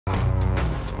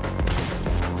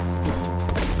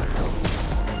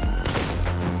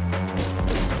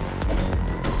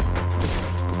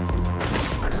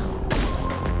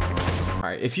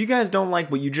if you guys don't like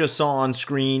what you just saw on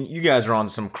screen, you guys are on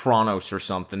some Chronos or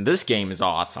something. This game is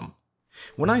awesome.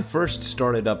 When I first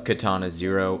started up Katana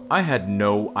Zero, I had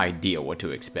no idea what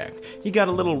to expect. You got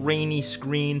a little rainy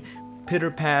screen,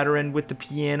 pitter-pattering with the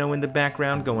piano in the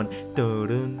background going dun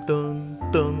dun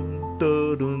dun dun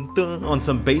dun dun on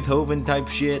some Beethoven type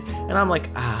shit, and I'm like,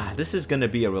 this is gonna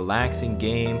be a relaxing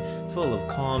game full of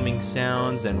calming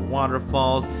sounds and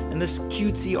waterfalls and this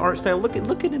cutesy art style. Look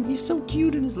at him, he's so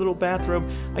cute in his little bathrobe.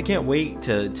 I can't wait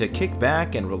to kick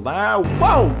back and relax.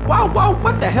 Whoa,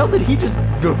 what the hell did he just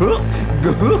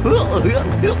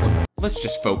Let's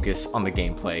just focus on the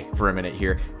gameplay for a minute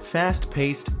here.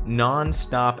 Fast-paced,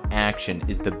 non-stop action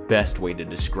is the best way to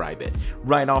describe it.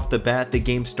 Right off the bat, the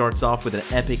game starts off with an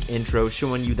epic intro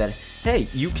showing you that, hey,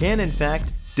 you can in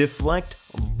fact deflect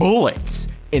bullets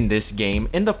in this game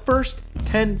in the first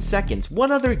 10 seconds. What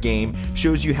other game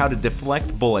shows you how to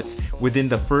deflect bullets within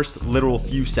the first literal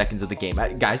few seconds of the game?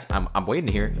 Guys, I'm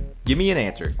waiting here. Give me an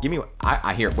answer. Give me,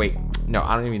 I hear, wait, no,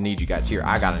 I don't even need you guys here.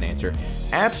 I got an answer.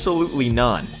 Absolutely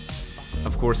none.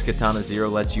 Of course, Katana Zero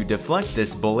lets you deflect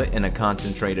this bullet in a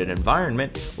concentrated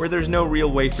environment where there's no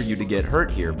real way for you to get hurt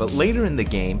here, but later in the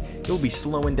game, you'll be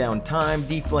slowing down time,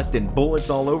 deflecting bullets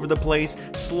all over the place,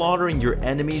 slaughtering your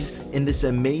enemies in this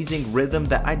amazing rhythm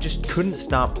that I just couldn't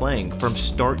stop playing from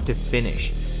start to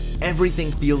finish.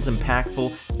 Everything feels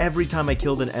impactful. Every time I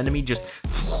killed an enemy, just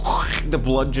the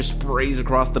blood just sprays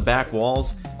across the back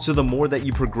walls. So the more that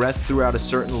you progress throughout a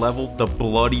certain level, the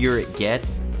bloodier it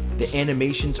gets. The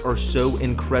animations are so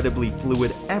incredibly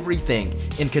fluid. Everything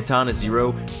in Katana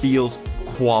Zero feels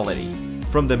quality.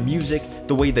 From the music,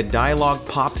 the way the dialogue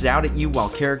pops out at you while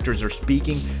characters are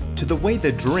speaking, to the way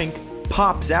the drink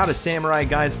pops out of Samurai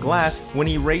Guy's glass when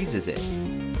he raises it.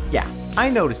 Yeah, I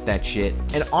noticed that shit,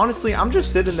 and honestly, I'm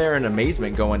just sitting there in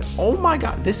amazement going, oh my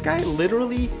god, this guy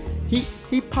literally,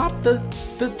 he popped the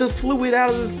fluid out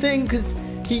of the thing because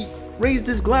he raised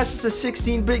his glass. It's a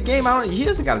 16-bit game. He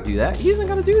doesn't gotta do that. He doesn't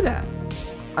gotta do that.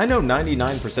 I know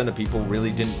 99% of people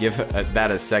really didn't give that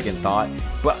a second thought,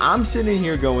 but I'm sitting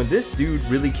here going, this dude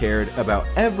really cared about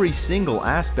every single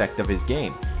aspect of his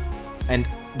game. And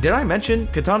did I mention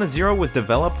Katana Zero was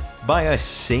developed by a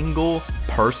single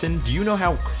person? Do you know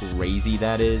how crazy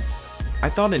that is? I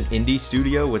thought an indie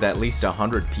studio with at least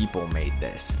 100 people made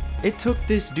this. It took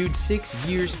this dude 6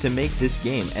 years to make this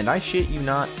game, and I shit you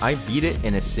not, I beat it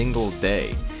in a single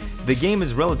day. The game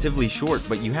is relatively short,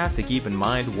 but you have to keep in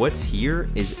mind what's here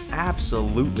is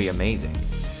absolutely amazing.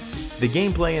 The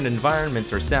gameplay and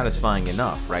environments are satisfying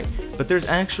enough, right? But there's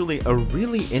actually a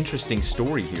really interesting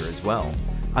story here as well.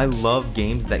 I love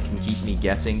games that can keep me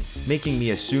guessing, making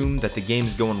me assume that the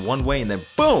game's going one way and then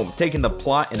boom, taking the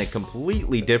plot in a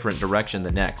completely different direction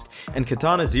the next. And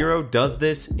Katana Zero does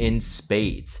this in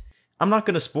spades. I'm not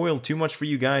going to spoil too much for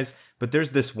you guys, but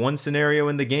there's this one scenario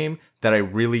in the game that I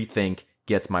really think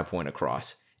gets my point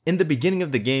across. In the beginning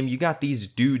of the game, you got these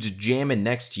dudes jamming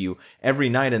next to you every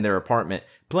night in their apartment,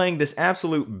 playing this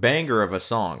absolute banger of a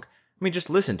song. I mean,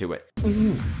 just listen to it.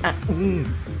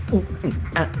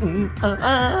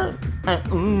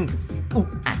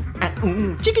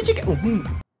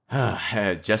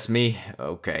 Just me?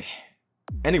 Okay.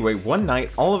 Anyway, one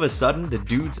night, all of a sudden, the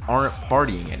dudes aren't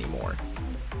partying anymore.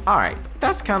 Alright,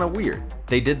 that's kind of weird.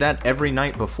 They did that every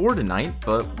night before tonight,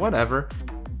 but whatever.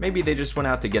 Maybe they just went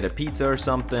out to get a pizza or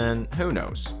something, who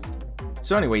knows.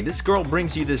 So anyway, this girl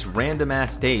brings you this random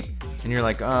ass tape, and you're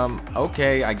like,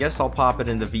 okay, I guess I'll pop it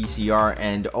in the VCR,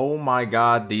 and oh my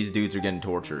god, these dudes are getting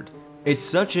tortured. It's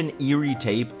such an eerie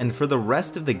tape, and for the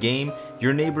rest of the game,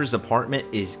 your neighbor's apartment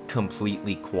is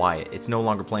completely quiet. It's no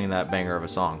longer playing that banger of a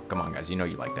song. Come on guys, you know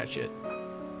you like that shit.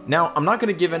 Now, I'm not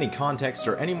going to give any context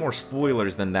or any more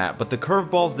spoilers than that, but the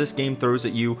curveballs this game throws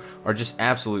at you are just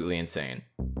absolutely insane.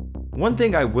 One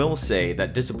thing I will say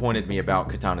that disappointed me about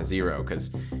Katana Zero, because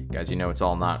guys, you know it's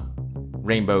all not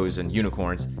rainbows and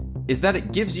unicorns, is that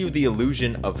it gives you the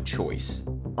illusion of choice.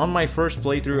 On my first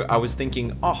playthrough, I was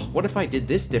thinking, oh, what if I did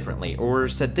this differently, or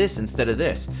said this instead of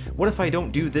this? What if I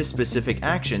don't do this specific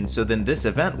action, so then this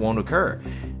event won't occur?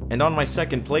 And on my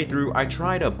second playthrough, I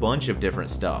tried a bunch of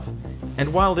different stuff.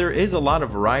 And while there is a lot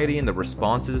of variety in the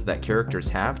responses that characters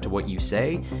have to what you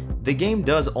say, the game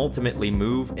does ultimately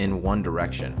move in one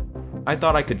direction. I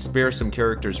thought I could spare some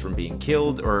characters from being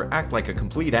killed or act like a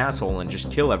complete asshole and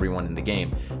just kill everyone in the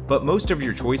game, but most of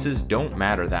your choices don't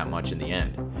matter that much in the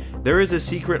end. There is a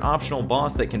secret optional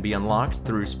boss that can be unlocked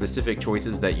through specific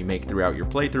choices that you make throughout your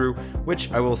playthrough,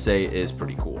 which I will say is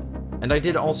pretty cool. And I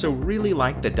did also really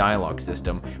like the dialogue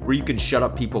system, where you can shut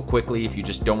up people quickly if you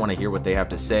just don't want to hear what they have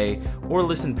to say, or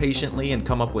listen patiently and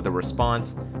come up with a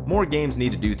response. More games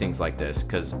need to do things like this,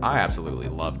 because I absolutely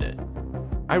loved it.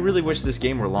 I really wish this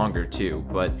game were longer too,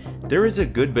 but there is a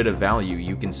good bit of value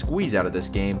you can squeeze out of this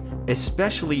game,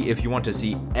 especially if you want to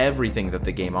see everything that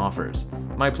the game offers.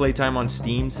 My playtime on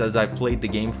Steam says I've played the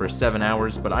game for 7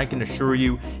 hours, but I can assure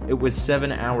you it was 7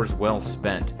 hours well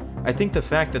spent. I think the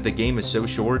fact that the game is so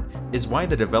short is why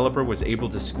the developer was able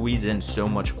to squeeze in so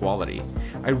much quality.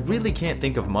 I really can't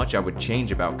think of much I would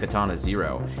change about Katana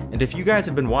Zero, and if you guys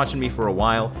have been watching me for a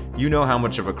while, you know how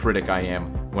much of a critic I am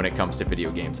when it comes to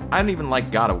video games. I don't even like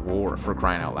God of War, for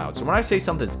crying out loud, so when I say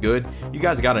something's good, you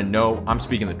guys gotta know I'm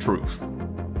speaking the truth.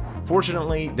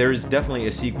 Fortunately, there is definitely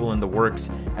a sequel in the works,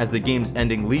 as the game's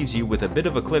ending leaves you with a bit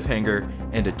of a cliffhanger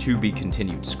and a to be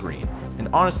continued screen. And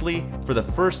honestly, for the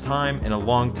first time in a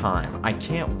long time, I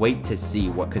can't wait to see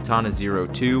what Katana Zero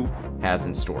 2 has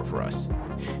in store for us.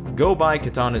 Go buy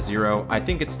Katana Zero. I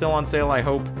think it's still on sale, I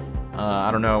hope.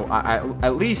 I don't know.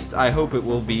 At least I hope it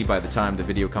will be by the time the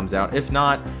video comes out. If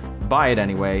not, buy it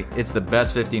anyway. It's the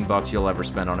best 15 bucks you'll ever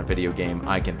spend on a video game.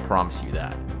 I can promise you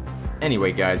that.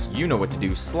 Anyway guys, you know what to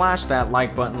do. Slash that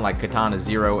like button like Katana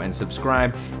Zero and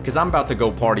subscribe, because I'm about to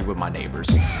go party with my neighbors.